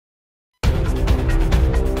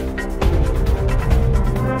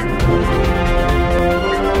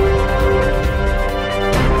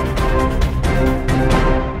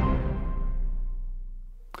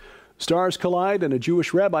Stars collide and a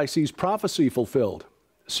Jewish rabbi sees prophecy fulfilled.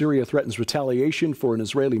 Syria threatens retaliation for an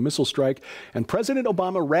Israeli missile strike, and President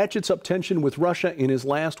Obama ratchets up tension with Russia in his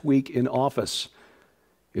last week in office.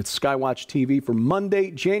 It's SkyWatch TV for Monday,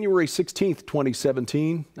 January 16th,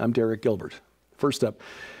 2017. I'm Derek Gilbert. First up,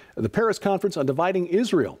 the Paris Conference on Dividing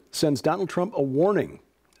Israel sends Donald Trump a warning.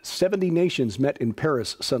 70 nations met in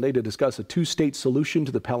Paris Sunday to discuss a two-state solution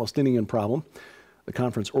to the Palestinian problem. The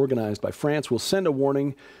conference, organized by France, will send a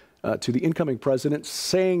warning to the incoming president,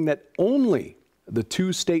 saying that only the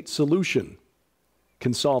two-state solution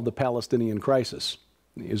can solve the Palestinian crisis.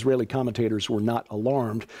 The Israeli commentators were not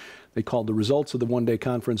alarmed. They called the results of the one-day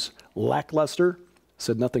conference lackluster,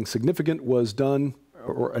 said nothing significant was done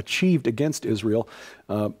or achieved against Israel,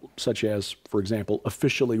 such as, for example,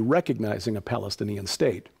 officially recognizing a Palestinian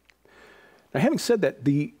state. Now, having said that,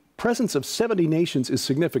 the presence of 70 nations is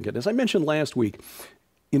significant. As I mentioned last week,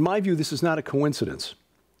 in my view, this is not a coincidence.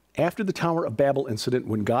 After the Tower of Babel incident,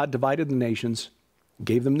 when God divided the nations,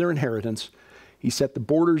 gave them their inheritance, he set the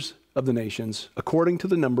borders of the nations according to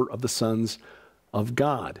the number of the sons of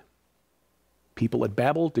God. People at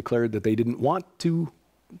Babel declared that they didn't want to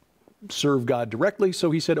serve God directly,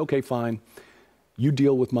 so he said, okay, fine, you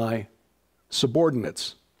deal with my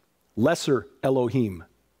subordinates, lesser Elohim,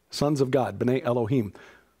 sons of God, B'nai Elohim,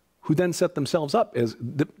 who then set themselves up as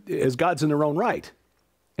gods in their own right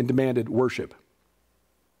and demanded worship.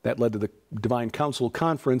 That led to the Divine Council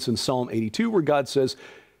Conference in Psalm 82, where God says,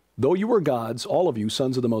 though you are gods, all of you,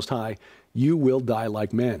 sons of the Most High, you will die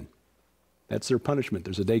like men. That's their punishment.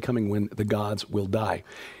 There's a day coming when the gods will die.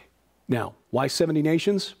 Now, why 70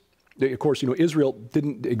 nations? Of course, Israel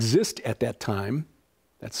didn't exist at that time.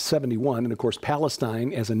 That's 71. And of course,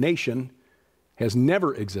 Palestine as a nation has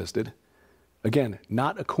never existed. Again,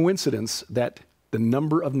 not a coincidence that the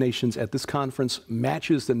number of nations at this conference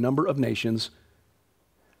matches the number of nations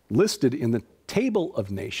listed in the table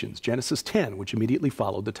of nations, Genesis 10, which immediately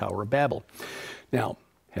followed the Tower of Babel. Now,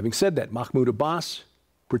 having said that, Mahmoud Abbas,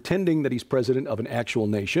 pretending that he's president of an actual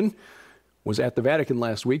nation, was at the Vatican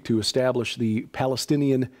last week to establish the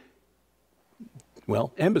Palestinian,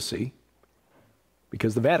 embassy,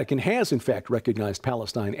 because the Vatican has, in fact, recognized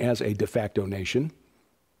Palestine as a de facto nation.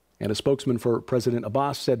 And a spokesman for President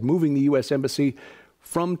Abbas said moving the U.S. Embassy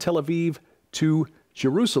from Tel Aviv to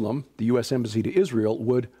Jerusalem, the U.S. Embassy to Israel,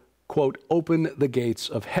 would, quote, open the gates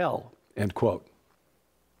of hell, end quote.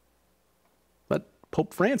 But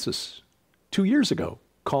Pope Francis, 2 years ago,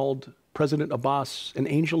 called President Abbas an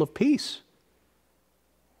angel of peace.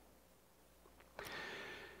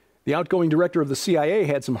 The outgoing director of the CIA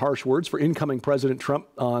had some harsh words for incoming President Trump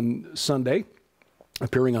on Sunday.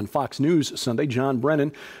 Appearing on Fox News Sunday, John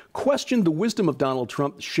Brennan questioned the wisdom of Donald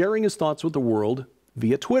Trump sharing his thoughts with the world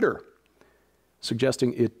via Twitter,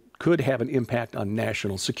 suggesting it could have an impact on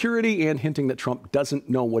national security and hinting that Trump doesn't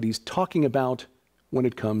know what he's talking about when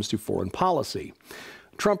it comes to foreign policy.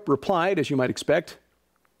 Trump replied, as you might expect,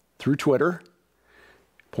 through Twitter,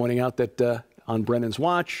 pointing out that on Brennan's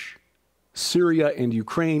watch, Syria and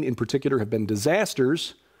Ukraine in particular have been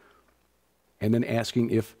disasters, and then asking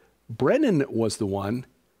if Brennan was the one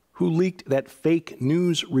who leaked that fake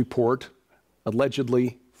news report,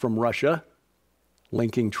 allegedly from Russia,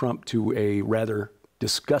 linking Trump to a rather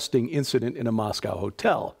disgusting incident in a Moscow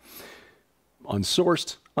hotel.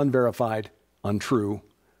 Unsourced, unverified, untrue,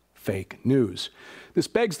 fake news. This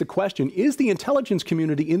begs the question, is the intelligence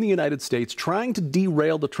community in the United States trying to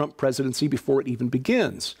derail the Trump presidency before it even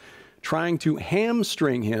begins? Trying to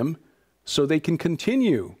hamstring him so they can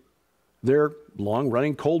continue their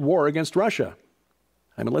long-running Cold War against Russia?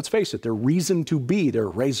 I mean, let's face it, their reason to be, their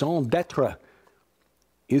raison d'etre,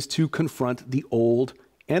 is to confront the old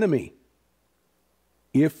enemy.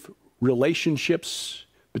 If relationships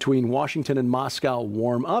between Washington and Moscow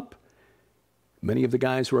warm up, many of the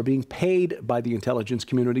guys who are being paid by the intelligence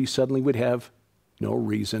community suddenly would have no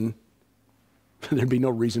reason, there'd be no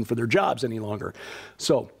reason for their jobs any longer.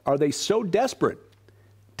 So, are they so desperate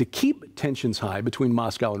to keep tensions high between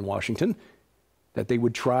Moscow and Washington that they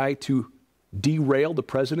would try to derail the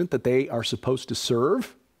president that they are supposed to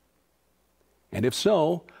serve? And if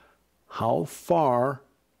so, how far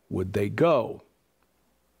would they go?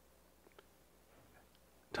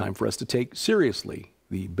 Time for us to take seriously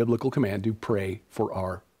the biblical command to pray for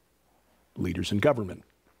our leaders in government.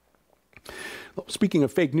 Speaking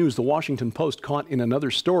of fake news, the Washington Post caught in another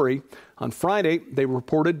story. On Friday, they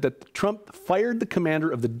reported that Trump fired the commander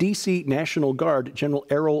of the D.C. National Guard, General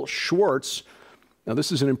Errol Schwartz. Now,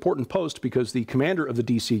 this is an important post because the commander of the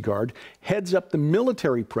D.C. Guard heads up the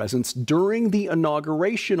military presence during the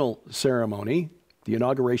inaugurational ceremony, the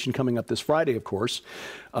inauguration coming up this Friday, of course.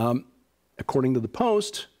 According to the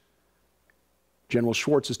Post, General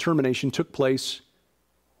Schwartz's termination took place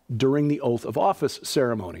during the oath of office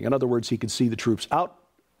ceremony. In other words, he could see the troops out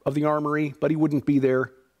of the armory, but he wouldn't be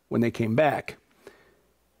there when they came back.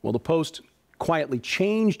 Well, the Post quietly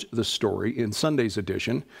changed the story in Sunday's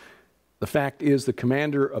edition. The fact is, the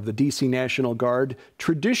commander of the D.C. National Guard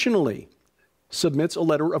traditionally submits a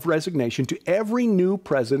letter of resignation to every new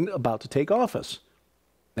president about to take office.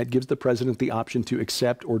 That gives the president the option to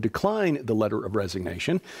accept or decline the letter of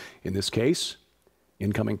resignation. In this case,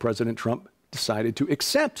 incoming President Trump decided to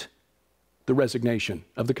accept the resignation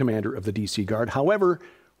of the commander of the D.C. Guard. However,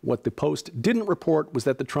 what the Post didn't report was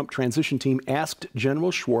that the Trump transition team asked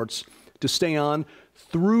General Schwartz to stay on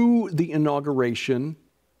through the inauguration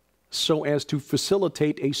so as to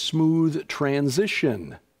facilitate a smooth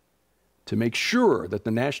transition, to make sure that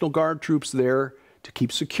the National Guard troops there to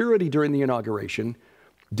keep security during the inauguration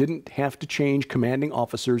didn't have to change commanding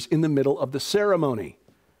officers in the middle of the ceremony.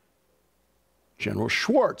 General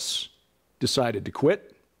Schwartz decided to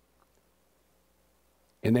quit,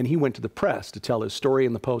 and then he went to the press to tell his story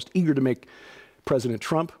in the Post, eager to make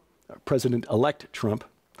President-elect Trump,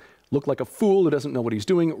 look like a fool who doesn't know what he's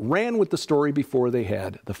doing, ran with the story before they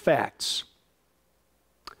had the facts.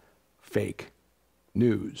 Fake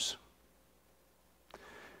news.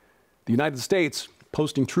 The United States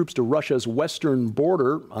posting troops to Russia's western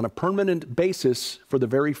border on a permanent basis for the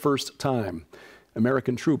very first time.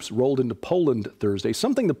 American troops rolled into Poland Thursday,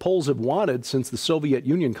 something the Poles have wanted since the Soviet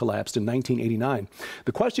Union collapsed in 1989.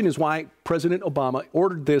 The question is why President Obama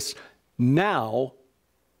ordered this now,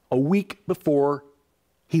 a week before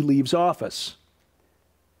he leaves office.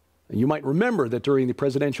 You might remember that during the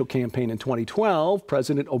presidential campaign in 2012,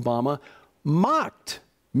 President Obama mocked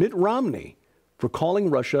Mitt Romney for calling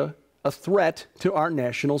Russia a threat to our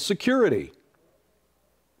national security.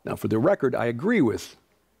 Now, for the record, I agree with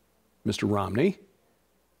Mr. Romney.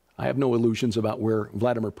 I have no illusions about where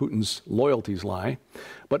Vladimir Putin's loyalties lie.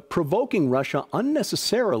 But provoking Russia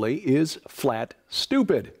unnecessarily is flat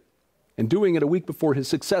stupid. And doing it a week before his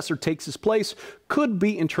successor takes his place could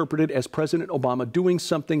be interpreted as President Obama doing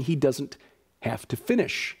something he doesn't have to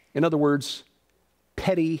finish. In other words,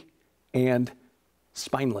 petty and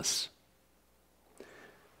spineless.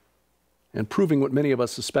 And proving what many of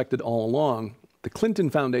us suspected all along, the Clinton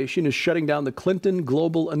Foundation is shutting down the Clinton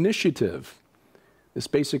Global Initiative. This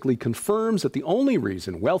basically confirms that the only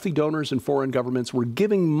reason wealthy donors and foreign governments were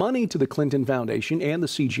giving money to the Clinton Foundation and the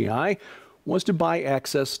CGI was to buy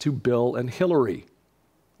access to Bill and Hillary.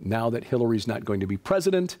 Now that Hillary's not going to be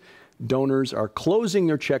president, donors are closing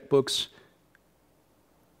their checkbooks,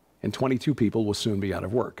 and 22 people will soon be out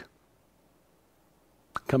of work.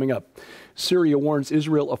 Coming up, Syria warns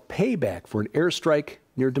Israel of payback for an airstrike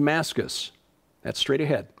near Damascus. That's straight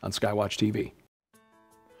ahead on SkyWatchTV.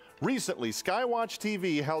 Recently,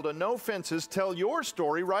 SkyWatchTV held a No Fences Tell Your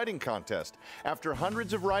Story writing contest. After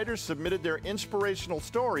hundreds of writers submitted their inspirational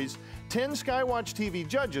stories, 10 SkyWatchTV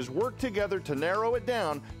judges worked together to narrow it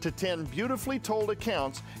down to 10 beautifully told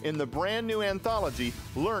accounts in the brand new anthology,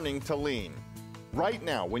 Learning to Lean. Right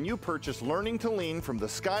now, when you purchase Learning to Lean from the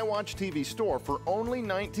SkyWatchTV store for only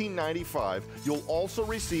 $19.95, you'll also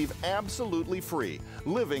receive absolutely free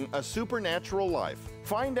Living a Supernatural Life.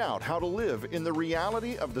 Find out how to live in the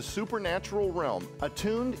reality of the supernatural realm,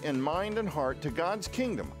 attuned in mind and heart to God's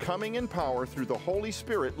kingdom, coming in power through the Holy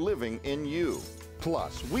Spirit living in you.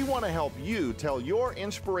 Plus, we want to help you tell your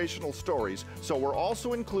inspirational stories, so we're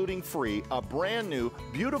also including free a brand new,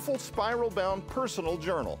 beautiful spiral-bound personal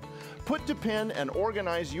journal. Put to pen and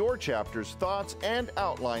organize your chapters, thoughts, and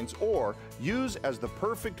outlines, or use as the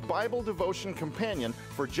perfect Bible devotion companion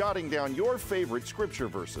for jotting down your favorite scripture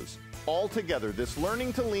verses. Altogether, this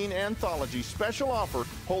Learning to Lean anthology special offer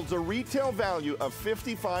holds a retail value of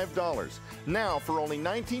 $55. Now for only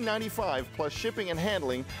 $19.95 plus shipping and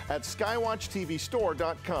handling at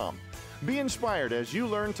SkyWatchTVstore.com. Be inspired as you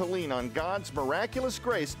learn to lean on God's miraculous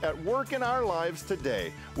grace at work in our lives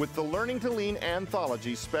today with the Learning to Lean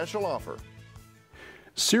anthology special offer.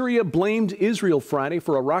 Syria blamed Israel Friday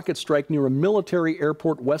for a rocket strike near a military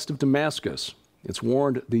airport west of Damascus. It's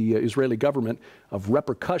warned the Israeli government of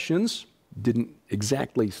repercussions, didn't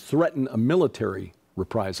exactly threaten a military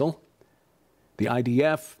reprisal. The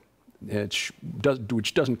IDF,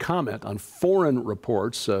 which doesn't comment on foreign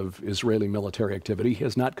reports of Israeli military activity,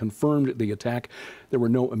 has not confirmed the attack. There were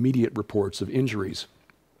no immediate reports of injuries.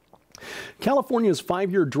 California's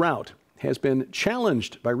 5-year drought has been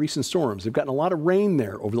challenged by recent storms. They've gotten a lot of rain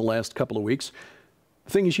there over the last couple of weeks.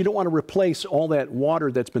 The thing is, you don't want to replace all that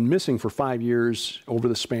water that's been missing for 5 years over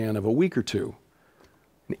the span of a week or two.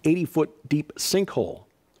 An 80-foot deep sinkhole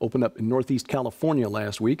opened up in northeast California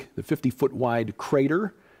last week. The 50-foot wide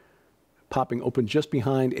crater popping open just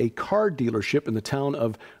behind a car dealership in the town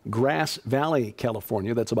of Grass Valley,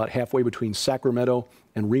 California. That's about halfway between Sacramento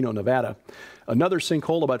and Reno, Nevada. Another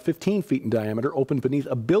sinkhole about 15 feet in diameter opened beneath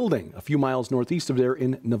a building a few miles northeast of there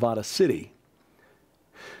in Nevada City.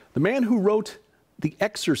 The man who wrote The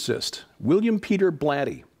Exorcist, William Peter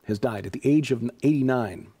Blatty, has died at the age of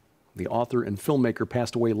 89. The author and filmmaker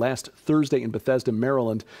passed away last Thursday in Bethesda,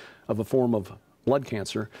 Maryland, of a form of blood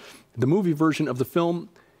cancer. The movie version of the film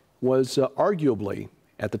was arguably,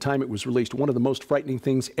 at the time it was released, one of the most frightening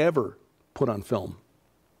things ever put on film.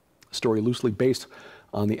 A story loosely based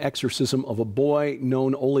on the exorcism of a boy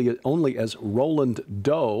known only as Roland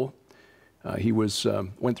Doe. He went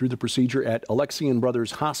through the procedure at Alexian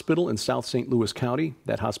Brothers Hospital in South St. Louis County.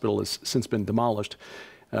 That hospital has since been demolished.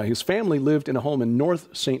 His family lived in a home in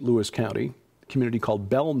North St. Louis County, a community called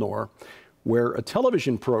Belnor, where a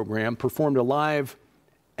television program performed a live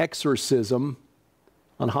exorcism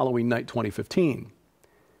on Halloween night 2015.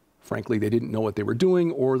 Frankly, they didn't know what they were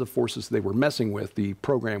doing or the forces they were messing with. The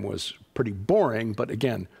program was pretty boring, but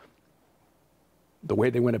again, the way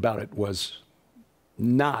they went about it was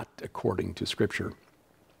not according to Scripture.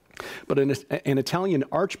 But an Italian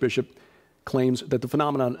archbishop claims that the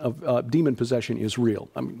phenomenon of demon possession is real.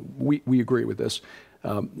 I mean, we agree with this.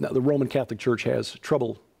 Now, the Roman Catholic Church has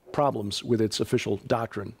problems with its official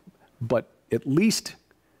doctrine, but at least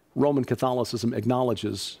Roman Catholicism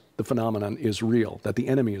acknowledges the phenomenon is real, that the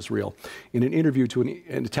enemy is real. In an interview to an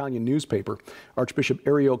Italian newspaper, Archbishop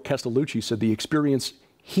Ario Castellucci said the experience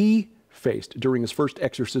he faced during his first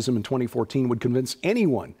exorcism in 2014 would convince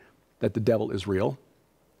anyone that the devil is real.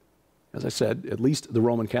 As I said, at least the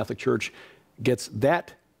Roman Catholic Church gets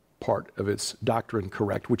that part of its doctrine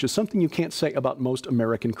correct, which is something you can't say about most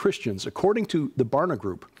American Christians. According to the Barna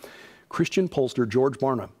Group, Christian pollster George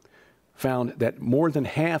Barna found that more than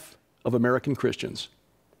half of American Christians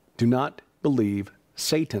do not believe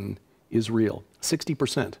Satan is real,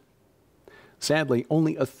 60%. Sadly,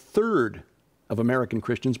 only a third of American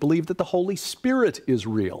Christians believe that the Holy Spirit is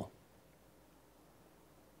real.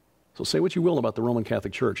 So say what you will about the Roman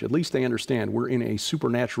Catholic Church, at least they understand we're in a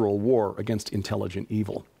supernatural war against intelligent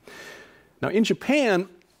evil. Now in Japan,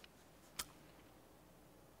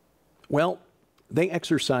 well, they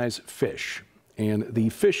exorcise fish. And the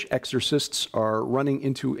fish exorcists are running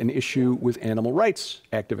into an issue with animal rights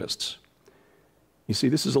activists. You see,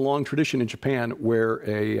 this is a long tradition in Japan where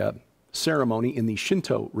a ceremony in the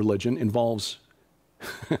Shinto religion involves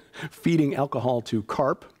feeding alcohol to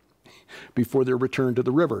carp before they're returned to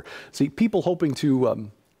the river. See, people hoping to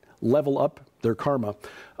level up their karma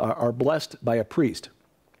are blessed by a priest.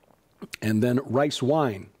 And then rice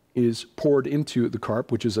wine is poured into the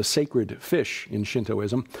carp, which is a sacred fish in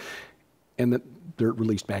Shintoism, and that they're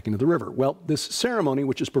released back into the river. Well, this ceremony,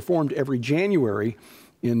 which is performed every January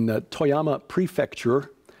in Toyama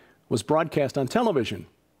Prefecture, was broadcast on television.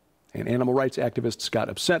 And animal rights activists got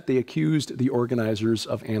upset. They accused the organizers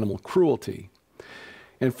of animal cruelty.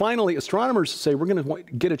 And finally, astronomers say we're going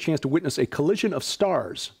to get a chance to witness a collision of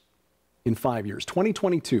stars in 5 years.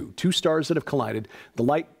 2022, two stars that have collided. The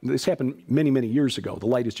light, this happened many, many years ago. The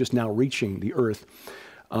light is just now reaching the Earth.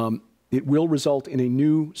 It will result in a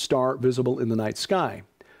new star visible in the night sky.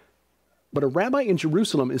 But a rabbi in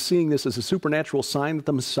Jerusalem is seeing this as a supernatural sign that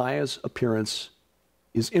the Messiah's appearance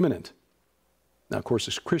is imminent. Now, of course,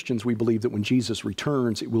 as Christians, we believe that when Jesus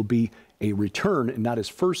returns, it will be a return and not his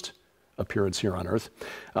first appearance here on earth.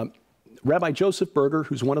 Rabbi Joseph Berger,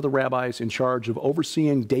 who's one of the rabbis in charge of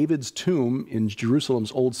overseeing David's tomb in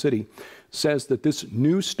Jerusalem's Old City, says that this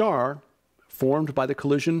new star, formed by the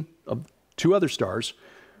collision of two other stars,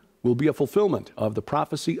 will be a fulfillment of the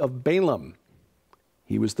prophecy of Balaam.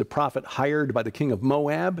 He was the prophet hired by the king of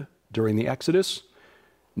Moab during the Exodus.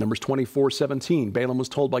 Numbers 24:17, Balaam was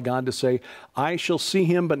told by God to say, I shall see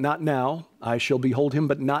him, but not now. I shall behold him,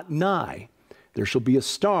 but not nigh. There shall be a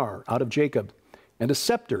star out of Jacob, and a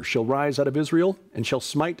scepter shall rise out of Israel, and shall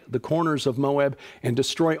smite the corners of Moab, and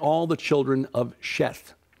destroy all the children of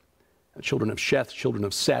Sheth. Children of Sheth, children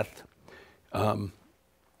of Seth.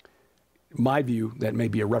 My view, that may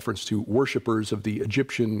be a reference to worshipers of the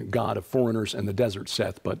Egyptian god of foreigners and the desert,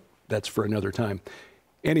 Seth, but that's for another time.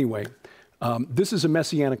 Anyway, this is a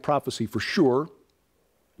messianic prophecy for sure.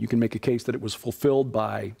 You can make a case that it was fulfilled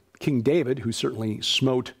by King David, who certainly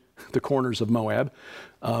smote the corners of Moab.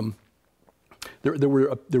 There were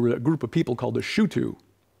a group of people called the Shutu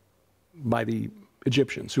by the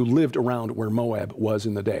Egyptians who lived around where Moab was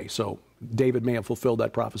in the day. So David may have fulfilled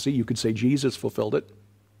that prophecy. You could say Jesus fulfilled it.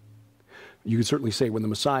 You could certainly say when the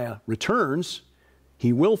Messiah returns,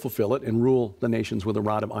 he will fulfill it and rule the nations with a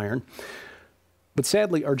rod of iron. But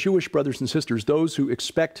sadly, our Jewish brothers and sisters, those who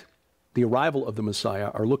expect the arrival of the Messiah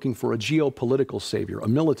are looking for a geopolitical savior, a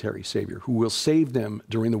military savior, who will save them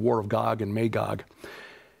during the war of Gog and Magog.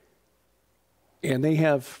 And they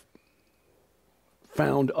have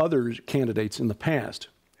found other candidates in the past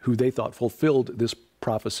who they thought fulfilled this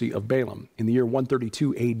prophecy of Balaam. In the year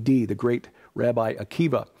 132 AD, the great Rabbi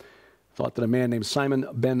Akiva thought that a man named Simon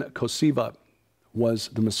ben Kosiva was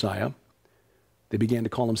the Messiah. They began to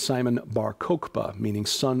call him Simon Bar Kokhba, meaning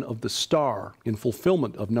son of the star, in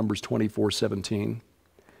fulfillment of Numbers 24:17.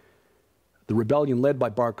 The rebellion led by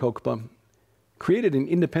Bar Kokhba created an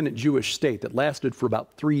independent Jewish state that lasted for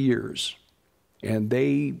about 3 years. And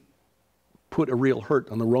they put a real hurt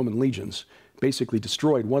on the Roman legions, basically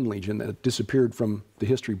destroyed one legion that disappeared from the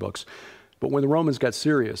history books. But when the Romans got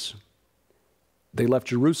serious, they left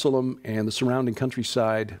Jerusalem and the surrounding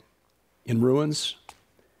countryside in ruins.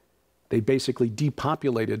 They basically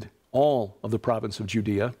depopulated all of the province of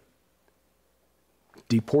Judea,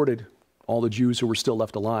 deported all the Jews who were still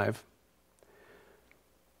left alive,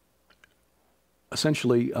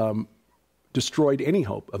 essentially destroyed any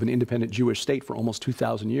hope of an independent Jewish state for almost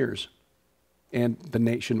 2,000 years. And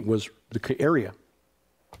the area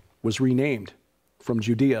was renamed from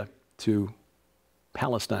Judea to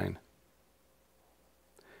Palestine.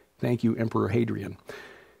 Thank you, Emperor Hadrian.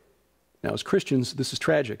 Now, as Christians, this is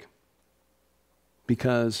tragic,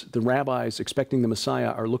 because the rabbis expecting the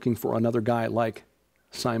Messiah are looking for another guy like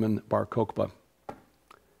Simon Bar Kokhba.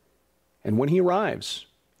 And when he arrives,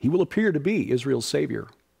 he will appear to be Israel's savior.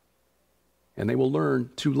 And they will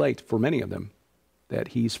learn too late, for many of them, that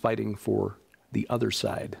he's fighting for the other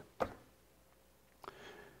side.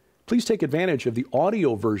 Please take advantage of the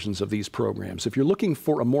audio versions of these programs. If you're looking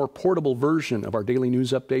for a more portable version of our daily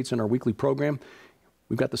news updates and our weekly program,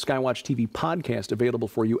 we've got the SkyWatch TV podcast available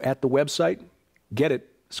for you at the website. Get it,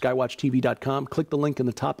 skywatchtv.com. Click the link in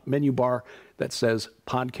the top menu bar that says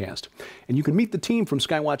podcast. And you can meet the team from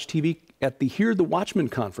SkyWatch TV at the Hear the Watchman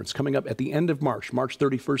conference coming up at the end of March, March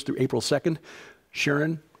 31st through April 2nd.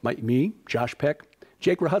 Sharon, me, Josh Peck,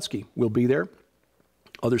 Jake Rahutsky will be there.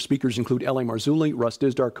 Other speakers include L.A. Marzulli, Russ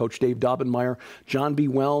Disdar, Coach Dave Daubenmeyer, John B.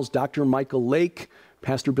 Wells, Dr. Michael Lake,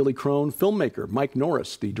 Pastor Billy Crone, filmmaker Mike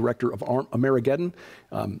Norris, the director of Amerigeddon,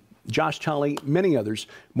 Josh Tolley, many others.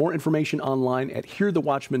 More information online at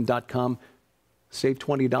hearthewatchman.com. Save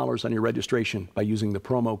 $20 on your registration by using the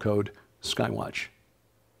promo code SkyWatch.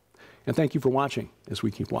 And thank you for watching as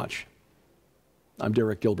we keep watch. I'm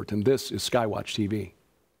Derek Gilbert, and this is SkyWatch TV.